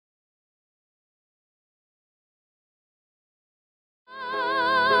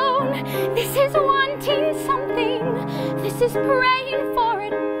This is wanting something. This is praying for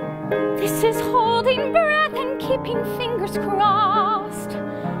it. This is holding breath and keeping fingers crossed.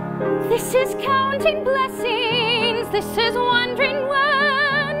 This is counting blessings. This is wondering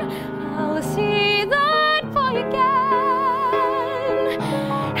when I'll see that boy again.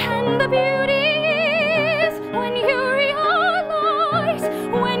 And the beauty is when you realize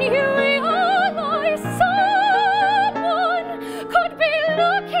someone could be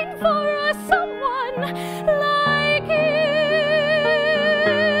looking for someone like you.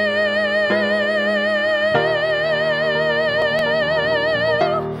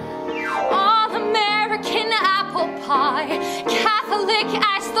 All-American apple pie, Catholic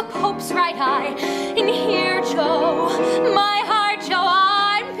as the Pope's right eye. And here, Joe, my heart, Joe,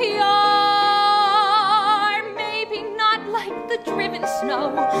 I'm pure. Maybe not like the driven snow,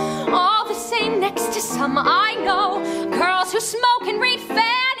 all the same next to some I know. Girls who smoke and read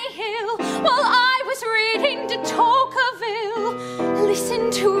Fanny Hill while I was reading de Tocqueville. Listen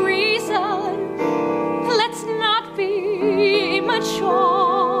to reason, let's not be immature.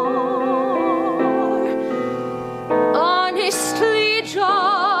 Honestly, Joe,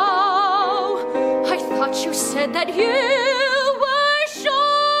 I thought you said that you were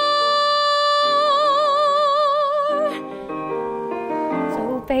sure. So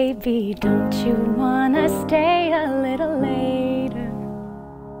baby, don't you wanna stay a little later?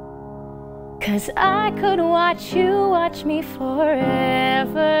 'Cause I could watch you watch me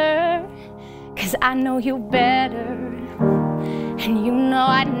forever. 'Cause I know you better, and you know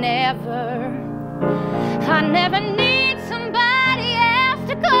I never need somebody else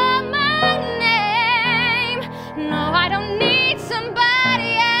to call my name. No, I don't need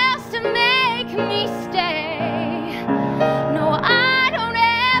somebody else to make me stay. No, I don't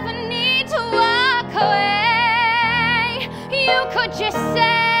ever need to walk away. You could just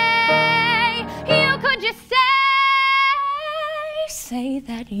say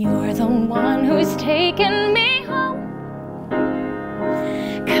that you're the one who's taking me home.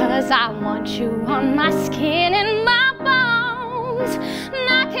 'Cause I want you on my skin and my bones,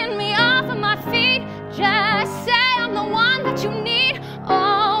 knocking me off of my feet. Just say I'm the one that you need.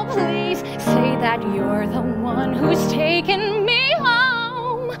 Oh, please say that you're the one who's taking me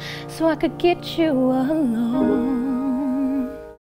home, so I could get you alone.